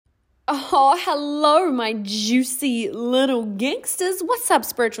Oh, hello, my juicy little gangsters. What's up,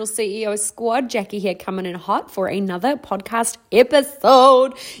 Spiritual CEO Squad? Jackie here, coming in hot for another podcast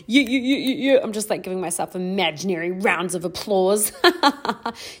episode. I'm just like giving myself imaginary rounds of applause.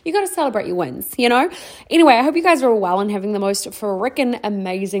 You got to celebrate your wins, you know? Anyway, I hope you guys are all well and having the most frickin'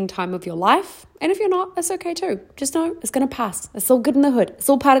 amazing time of your life. And if you're not, that's okay too. Just know it's going to pass. It's all good in the hood. It's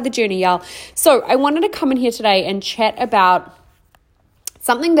all part of the journey, y'all. So I wanted to come in here today and chat about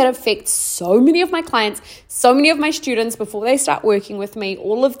something that affects so many of my clients, so many of my students before they start working with me.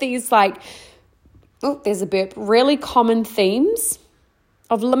 All of these there's a burp, really common themes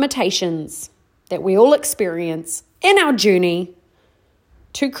of limitations that we all experience in our journey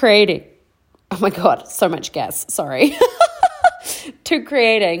to creating, oh my God, so much gas, sorry, to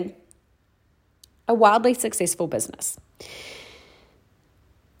creating a wildly successful business.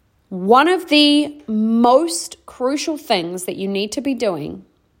 One of the most crucial things that you need to be doing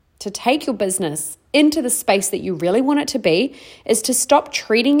to take your business into the space that you really want it to be is to stop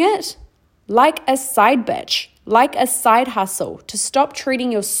treating it like a side bitch, like a side hustle, to stop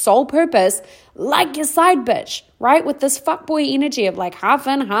treating your sole purpose like your side bitch, right? With this fuckboy energy of like half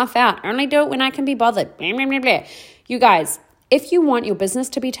in, half out, only do it when I can be bothered, blah, blah, blah, blah. You guys, if you want your business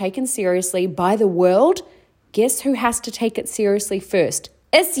to be taken seriously by the world, guess who has to take it seriously first?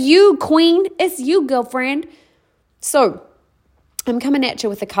 It's you, queen. It's you, girlfriend. So I'm coming at you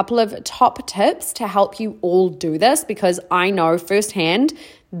with a couple of top tips to help you all do this, because I know firsthand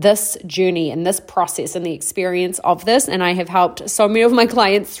this journey and this process and the experience of this, and I have helped so many of my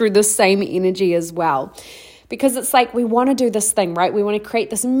clients through the same energy as well. Because it's like we want to do this thing, right? We want to create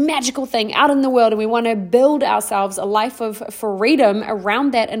this magical thing out in the world, and we want to build ourselves a life of freedom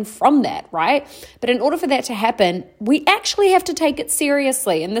around that and from that, right? But in order for that to happen, we actually have to take it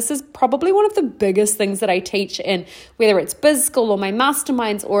seriously. And this is probably one of the biggest things that I teach in, whether it's biz school or my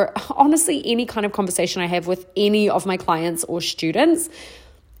masterminds, or honestly any kind of conversation I have with any of my clients or students.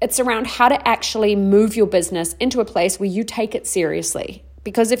 It's around how to actually move your business into a place where you take it seriously.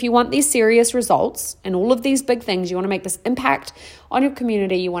 Because if you want these serious results and all of these big things, you want to make this impact on your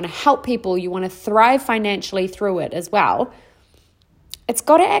community, you want to help people, you want to thrive financially through it as well, it's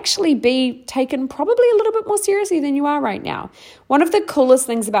got to actually be taken probably a little bit more seriously than you are right now. One of the coolest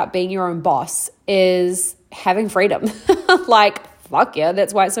things about being your own boss is having freedom. Fuck yeah,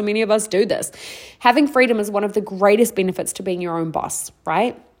 that's why so many of us do this. Having freedom is one of the greatest benefits to being your own boss,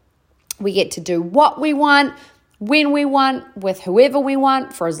 right? We get to do what we want, when we want, with whoever we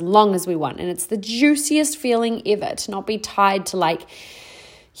want, for as long as we want. And it's the juiciest feeling ever to not be tied to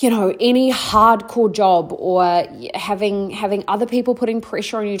any hardcore job, or having other people putting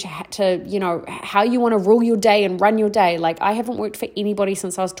pressure on you to how you want to rule your day and run your day. Like, I haven't worked for anybody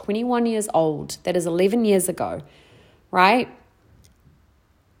since I was 21 years old. That is 11 years ago, right?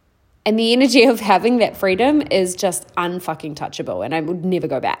 And the energy of having that freedom is just unfucking touchable, and I would never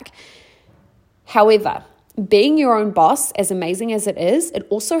go back. However, being your own boss, as amazing as it is, it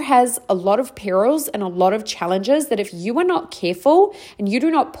also has a lot of perils and a lot of challenges that if you are not careful and you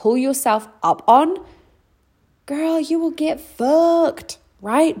do not pull yourself up on, girl, you will get fucked,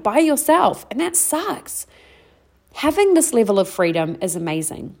 right? By yourself. And that sucks. Having this level of freedom is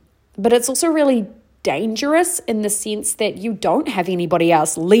amazing, but it's also really dangerous in the sense that you don't have anybody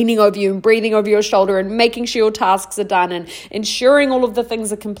else leaning over you and breathing over your shoulder and making sure your tasks are done and ensuring all of the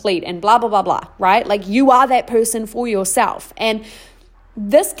things are complete and blah, blah, blah, blah, right? Like, you are that person for yourself. And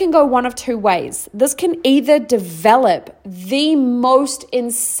this can go one of two ways. This can either develop the most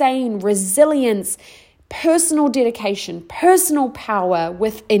insane resilience, personal dedication, personal power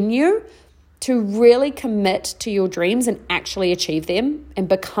within you to really commit to your dreams and actually achieve them and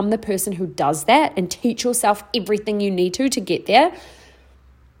become the person who does that and teach yourself everything you need to get there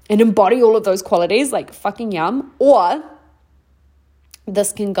and embody all of those qualities, like fucking yum. Or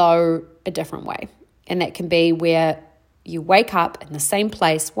this can go a different way. And that can be where you wake up in the same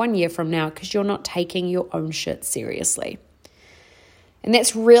place 1 year from now because you're not taking your own shit seriously. And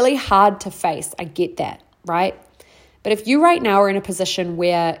that's really hard to face. I get that, right? But if you right now are in a position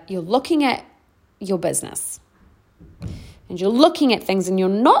where you're looking at your business and you're looking at things and you're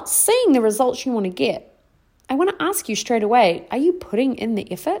not seeing the results you want to get, I want to ask you straight away, are you putting in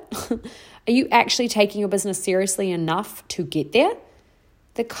the effort? Are you actually taking your business seriously enough to get there?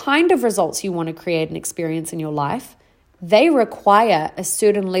 The kind of results you want to create and experience in your life, they require a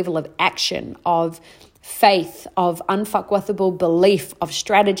certain level of action, of faith, of unfuckwithable belief, of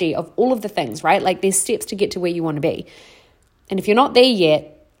strategy, of all of the things, right? Like, there's steps to get to where you want to be. And if you're not there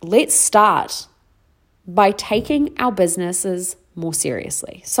yet, let's start by taking our businesses more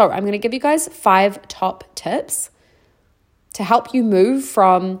seriously. So I'm going to give you guys 5 top tips to help you move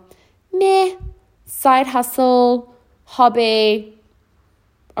from meh, side hustle, hobby,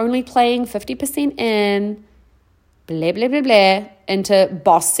 only playing 50% in, blah, blah, blah, blah, into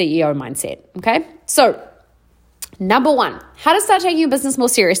boss CEO mindset, okay? So, number one, how to start taking your business more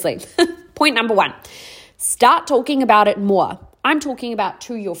seriously. Point number one, start talking about it more. I'm talking about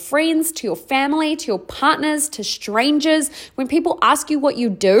to your friends, to your family, to your partners, to strangers. When people ask you what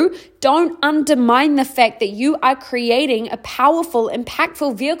you do, don't undermine the fact that you are creating a powerful,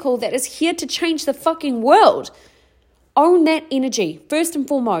 impactful vehicle that is here to change the fucking world. Own that energy, first and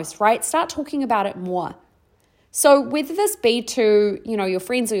foremost, right? Start talking about it more. So whether this be to, your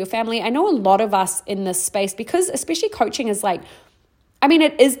friends or your family, I know a lot of us in this space, because especially coaching is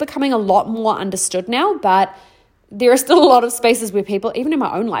it is becoming a lot more understood now, but there are still a lot of spaces where people, even in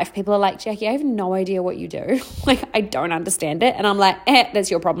my own life, people are like, Jackie, I have no idea what you do. I don't understand it. And I'm like, that's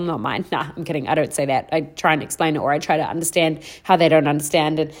your problem, not mine. Nah, I'm kidding. I don't say that. I try and explain it, or I try to understand how they don't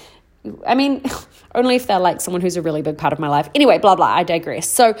understand it. Only if they're like someone who's a really big part of my life. Anyway, blah, blah, I digress.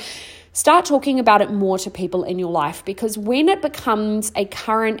 So start talking about it more to people in your life, because when it becomes a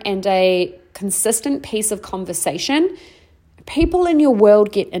current and a consistent piece of conversation, people in your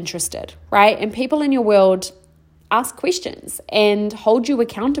world get interested, right? And people in your world ask questions and hold you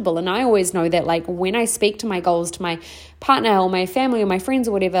accountable. And I always know that when I speak to my goals to my partner or my family or my friends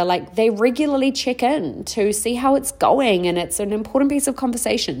or whatever, they regularly check in to see how it's going, and it's an important piece of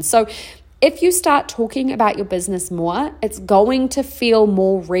conversation. So if you start talking about your business more, it's going to feel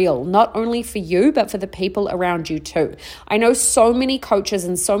more real, not only for you, but for the people around you too. I know so many coaches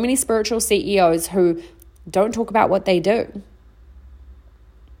and so many spiritual CEOs who don't talk about what they do.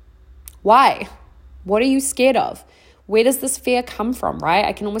 Why? What are you scared of? Where does this fear come from, right?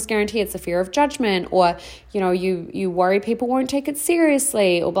 I can almost guarantee it's a fear of judgment, or, you worry people won't take it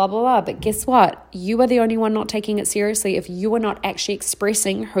seriously, or blah, blah, blah. But guess what? You are the only one not taking it seriously if you are not actually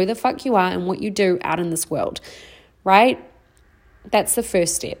expressing who the fuck you are and what you do out in this world, right? That's the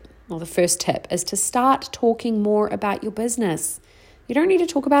first step, or the first tip, is to start talking more about your business. You don't need to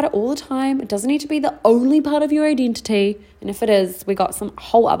talk about it all the time. It doesn't need to be the only part of your identity. And if it is, we got some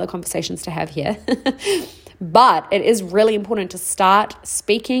whole other conversations to have here. But it is really important to start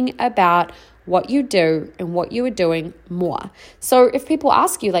speaking about what you do and what you are doing more. So if people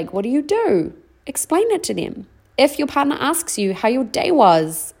ask you, what do you do? Explain it to them. If your partner asks you how your day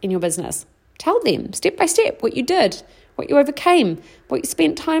was in your business, tell them step by step what you did, what you overcame, what you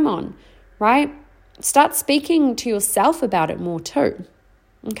spent time on, right? Start speaking to yourself about it more too.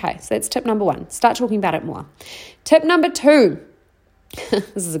 Okay, so that's tip number one. Start talking about it more. Tip number two,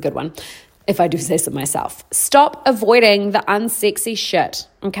 this is a good one, if I do say so myself. Stop avoiding the unsexy shit.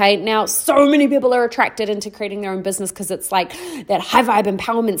 Okay, now so many people are attracted into creating their own business because it's that high vibe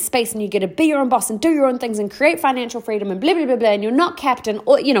empowerment space, and you get to be your own boss and do your own things and create financial freedom and blah, blah, blah, blah, and you're not capped, and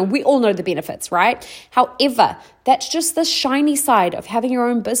we all know the benefits, right? However, that's just the shiny side of having your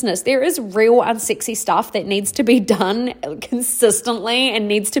own business. There is real unsexy stuff that needs to be done consistently and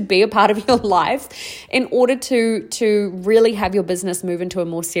needs to be a part of your life in order to really have your business move into a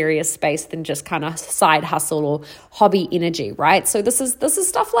more serious space than just kind of side hustle or hobby energy, right? So this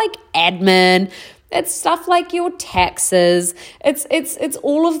is stuff like admin. It's stuff like your taxes. It's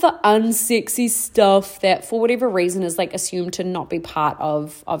all of the unsexy stuff that for whatever reason is assumed to not be part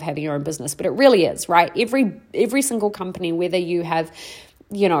of having your own business, but it really is, right? Every single company, whether you have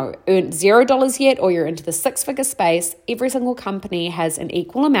earned $0 yet or you're into the 6-figure space, every single company has an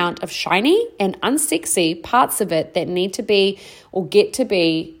equal amount of shiny and unsexy parts of it that need to be or get to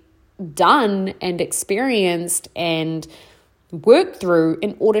be done and experienced and worked through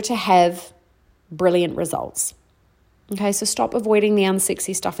in order to have brilliant results. Okay, so stop avoiding the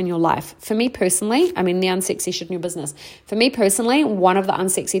unsexy stuff in your life. For me personally, the unsexy shit in your business. For me personally, one of the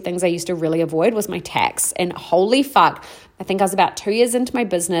unsexy things I used to really avoid was my tax. And holy fuck, I think I was about 2 years into my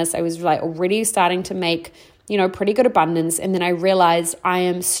business. I was already starting to make pretty good abundance. And then I realized I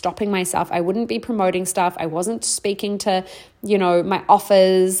am stopping myself. I wouldn't be promoting stuff. I wasn't speaking to, my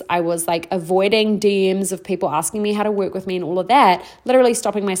offers. I was avoiding DMs of people asking me how to work with me and all of that, literally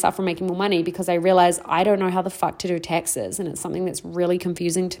stopping myself from making more money because I realized I don't know how the fuck to do taxes. And it's something that's really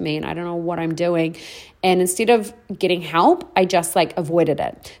confusing to me and I don't know what I'm doing. And instead of getting help, I just avoided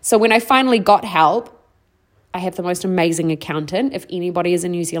it. So when I finally got help, I have the most amazing accountant. If anybody is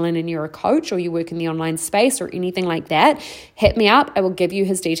in New Zealand and you're a coach or you work in the online space or anything like that, hit me up. I will give you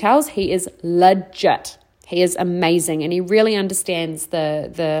his details. He is legit. He is amazing. And he really understands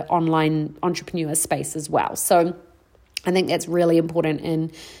the online entrepreneur space as well. So I think that's really important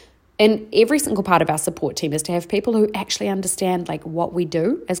in every single part of our support team is to have people who actually understand what we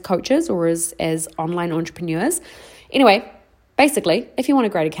do as coaches or as online entrepreneurs. Anyway, Basically, if you want a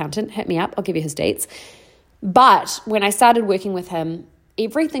great accountant, hit me up. I'll give you his dates. But when I started working with him,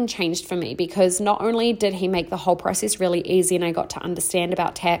 everything changed for me, because not only did he make the whole process really easy and I got to understand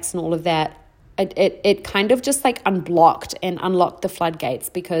about tax and all of that, it kind of just like unblocked and unlocked the floodgates,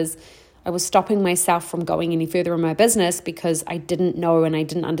 because I was stopping myself from going any further in my business because I didn't know and I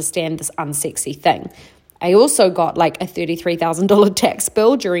didn't understand this unsexy thing. I also got like a $33,000 tax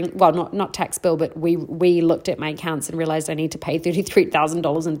bill not tax bill, but we looked at my accounts and realized I need to pay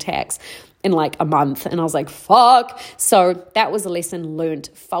 $33,000 in tax in like a month. And I was like, fuck. So that was a lesson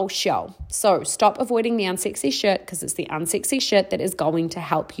learned for sure. So stop avoiding the unsexy shit, because it's the unsexy shit that is going to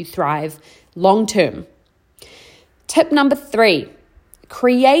help you thrive long term. Tip number 3,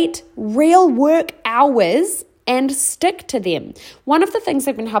 create real work hours and stick to them. One of the things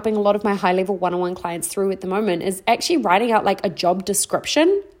I've been helping a lot of my high-level one-on-one clients through at the moment is actually writing out like a job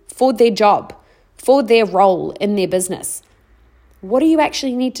description for their job, for their role in their business. What do you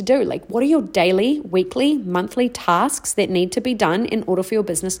actually need to do? Like, what are your daily, weekly, monthly tasks that need to be done in order for your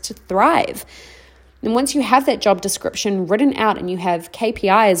business to thrive? And once you have that job description written out and you have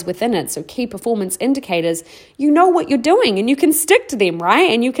KPIs within it, so key performance indicators, you know what you're doing and you can stick to them, right?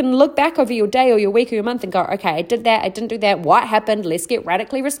 And you can look back over your day or your week or your month and go, okay, I did that, I didn't do that, what happened? Let's get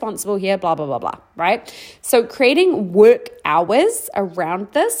radically responsible here, blah, blah, blah, blah, right? So creating work hours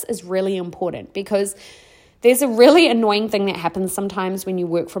around this is really important, because there's a really annoying thing that happens sometimes when you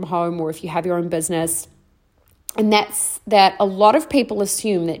work from home or if you have your own business. And that's that a lot of people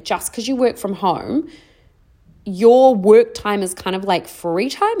assume that just because you work from home, your work time is kind of like free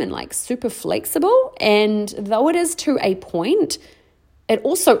time and like super flexible. And though it is to a point, it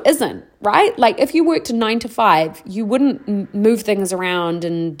also isn't, right? Like if you worked 9 to 5, you wouldn't move things around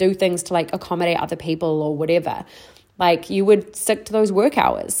and do things to like accommodate other people or whatever. Like you would stick to those work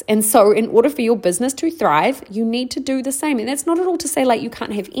hours. And so in order for your business to thrive, you need to do the same. And that's not at all to say like you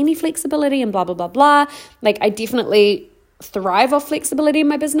can't have any flexibility and blah, blah, blah, blah. Like I definitely thrive off flexibility in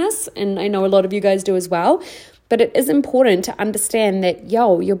my business. And I know a lot of you guys do as well. But it is important to understand that,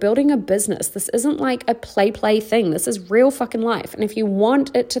 you're building a business. This isn't like a play thing. This is real fucking life. And if you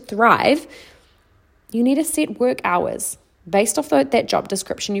want it to thrive, you need to set work hours based off that job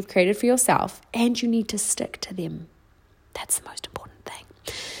description you've created for yourself. And you need to stick to them. That's the most important thing.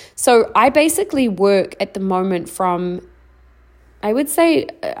 So I basically work at the moment from, I would say,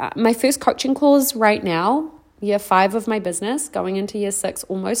 my first coaching calls right now, year 5 of my business, going into year 6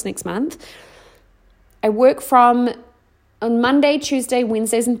 almost next month. I work from on Monday, Tuesday,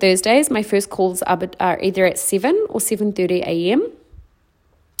 Wednesdays, and Thursdays. My first calls are either at 7 or 7:30 a.m.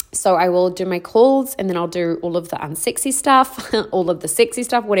 So I will do my calls and then I'll do all of the unsexy stuff, all of the sexy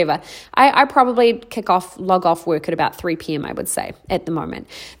stuff, whatever. I probably log off work at about 3 p.m, I would say, at the moment.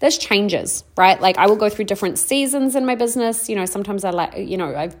 This changes, right? Like I will go through different seasons in my business. Sometimes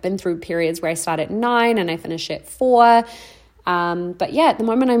I've been through periods where I start at 9 and I finish at 4. But yeah, at the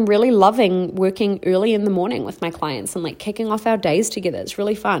moment I'm really loving working early in the morning with my clients and like kicking off our days together. It's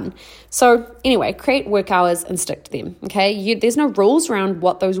really fun. So anyway, create work hours and stick to them. Okay. There's no rules around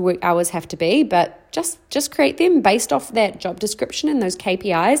what those work hours have to be, but just create them based off that job description and those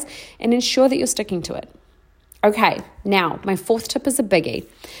KPIs and ensure that you're sticking to it. Okay. Now my 4th tip is a biggie.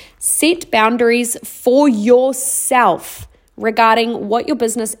 Set boundaries for yourself regarding what your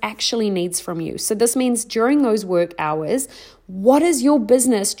business actually needs from you. So this means during those work hours, what does your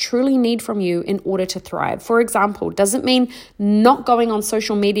business truly need from you in order to thrive? For example, does it mean not going on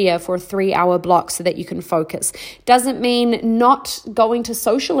social media for a 3-hour block so that you can focus? Does it mean not going to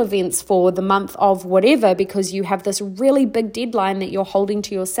social events for the month of whatever because you have this really big deadline that you're holding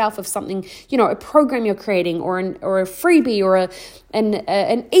to yourself of something, a program you're creating or a freebie or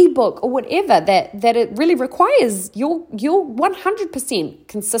an ebook or whatever that it really requires your 100%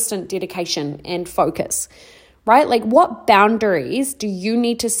 consistent dedication and focus. Right? Like what boundaries do you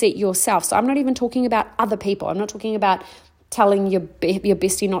need to set yourself? So I'm not even talking about other people. I'm not talking about telling your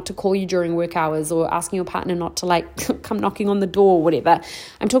bestie not to call you during work hours or asking your partner not to like come knocking on the door or whatever.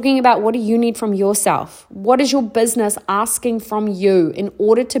 I'm talking about what do you need from yourself? What is your business asking from you in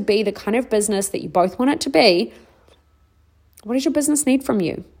order to be the kind of business that you both want it to be? What does your business need from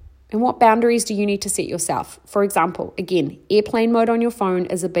you? And what boundaries do you need to set yourself? For example, again, airplane mode on your phone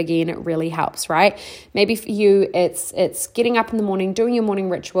is a biggie and it really helps, right? Maybe for you, it's getting up in the morning, doing your morning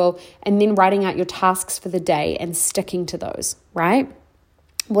ritual, and then writing out your tasks for the day and sticking to those, right?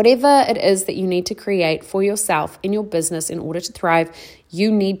 Whatever it is that you need to create for yourself in your business in order to thrive, you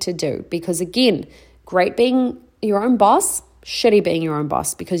need to do. Because again, great being your own boss, shitty being your own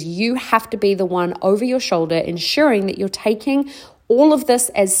boss, because you have to be the one over your shoulder ensuring that you're taking all of this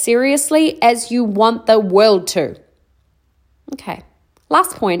as seriously as you want the world to. Okay,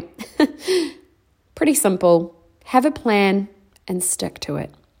 last point. Pretty simple. Have a plan and stick to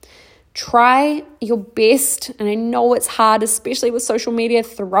it. Try your best, and I know it's hard, especially with social media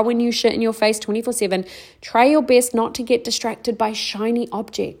throwing you shit in your face 24/7. Try your best not to get distracted by shiny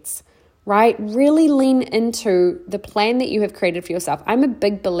objects, right? Really lean into the plan that you have created for yourself. I'm a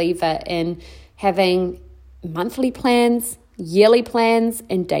big believer in having monthly plans, yearly plans,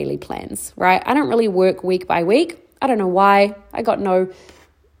 and daily plans, right? I don't really work week by week. I don't know why. I got no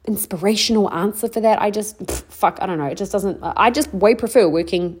inspirational answer for that. I don't know. It just doesn't, I just way prefer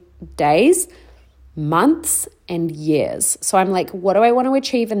working days, months, and years. So I'm like, what do I want to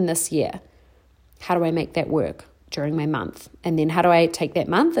achieve in this year? How do I make that work during my month? And then how do I take that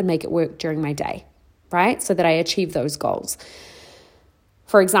month and make it work during my day, right? So that I achieve those goals.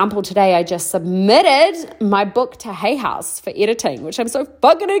 For example, today I just submitted my book to Hay House for editing, which I'm so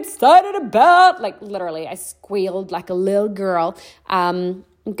fucking excited about. Like literally, I squealed like a little girl.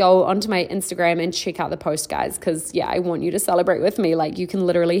 Go onto my Instagram and check out the post, guys, because I want you to celebrate with me. Like you can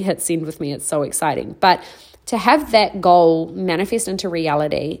literally hit send with me. It's so exciting. But to have that goal manifest into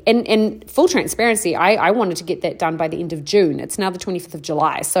reality, in full transparency, I wanted to get that done by the end of June. It's now the 25th of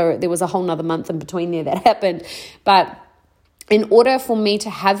July. So there was a whole nother month in between there that happened. But in order for me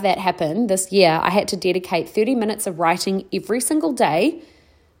to have that happen this year, I had to dedicate 30 minutes of writing every single day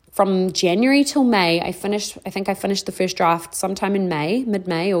from January till May. I think I finished the first draft sometime in May,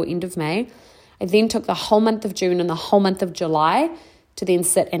 mid-May or end of May. I then took the whole month of June and the whole month of July to then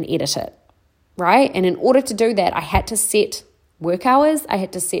sit and edit it, right? And in order to do that, I had to set work hours, I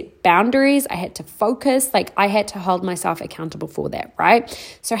had to set boundaries, I had to focus, like I had to hold myself accountable for that, right?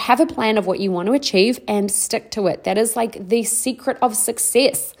 So have a plan of what you want to achieve and stick to it. That is like the secret of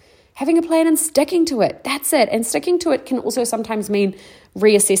success. Having a plan and sticking to it. That's it. And sticking to it can also sometimes mean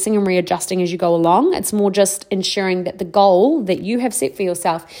reassessing and readjusting as you go along. It's more just ensuring that the goal that you have set for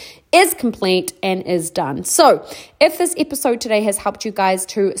yourself is complete and is done. So if this episode today has helped you guys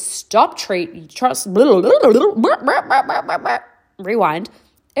to rewind.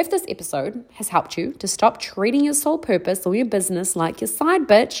 If this episode has helped you to stop treating your soul purpose or your business like your side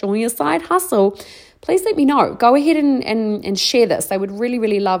bitch or your side hustle, please let me know. Go ahead and share this. I would really,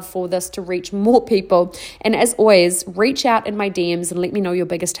 really love for this to reach more people. And as always, reach out in my DMs and let me know your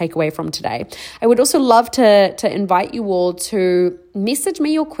biggest takeaway from today. I would also love to invite you all to message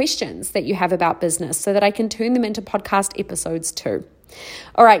me your questions that you have about business so that I can turn them into podcast episodes too.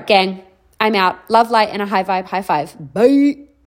 All right, gang, I'm out. Love, light, and a high vibe. High five. Bye.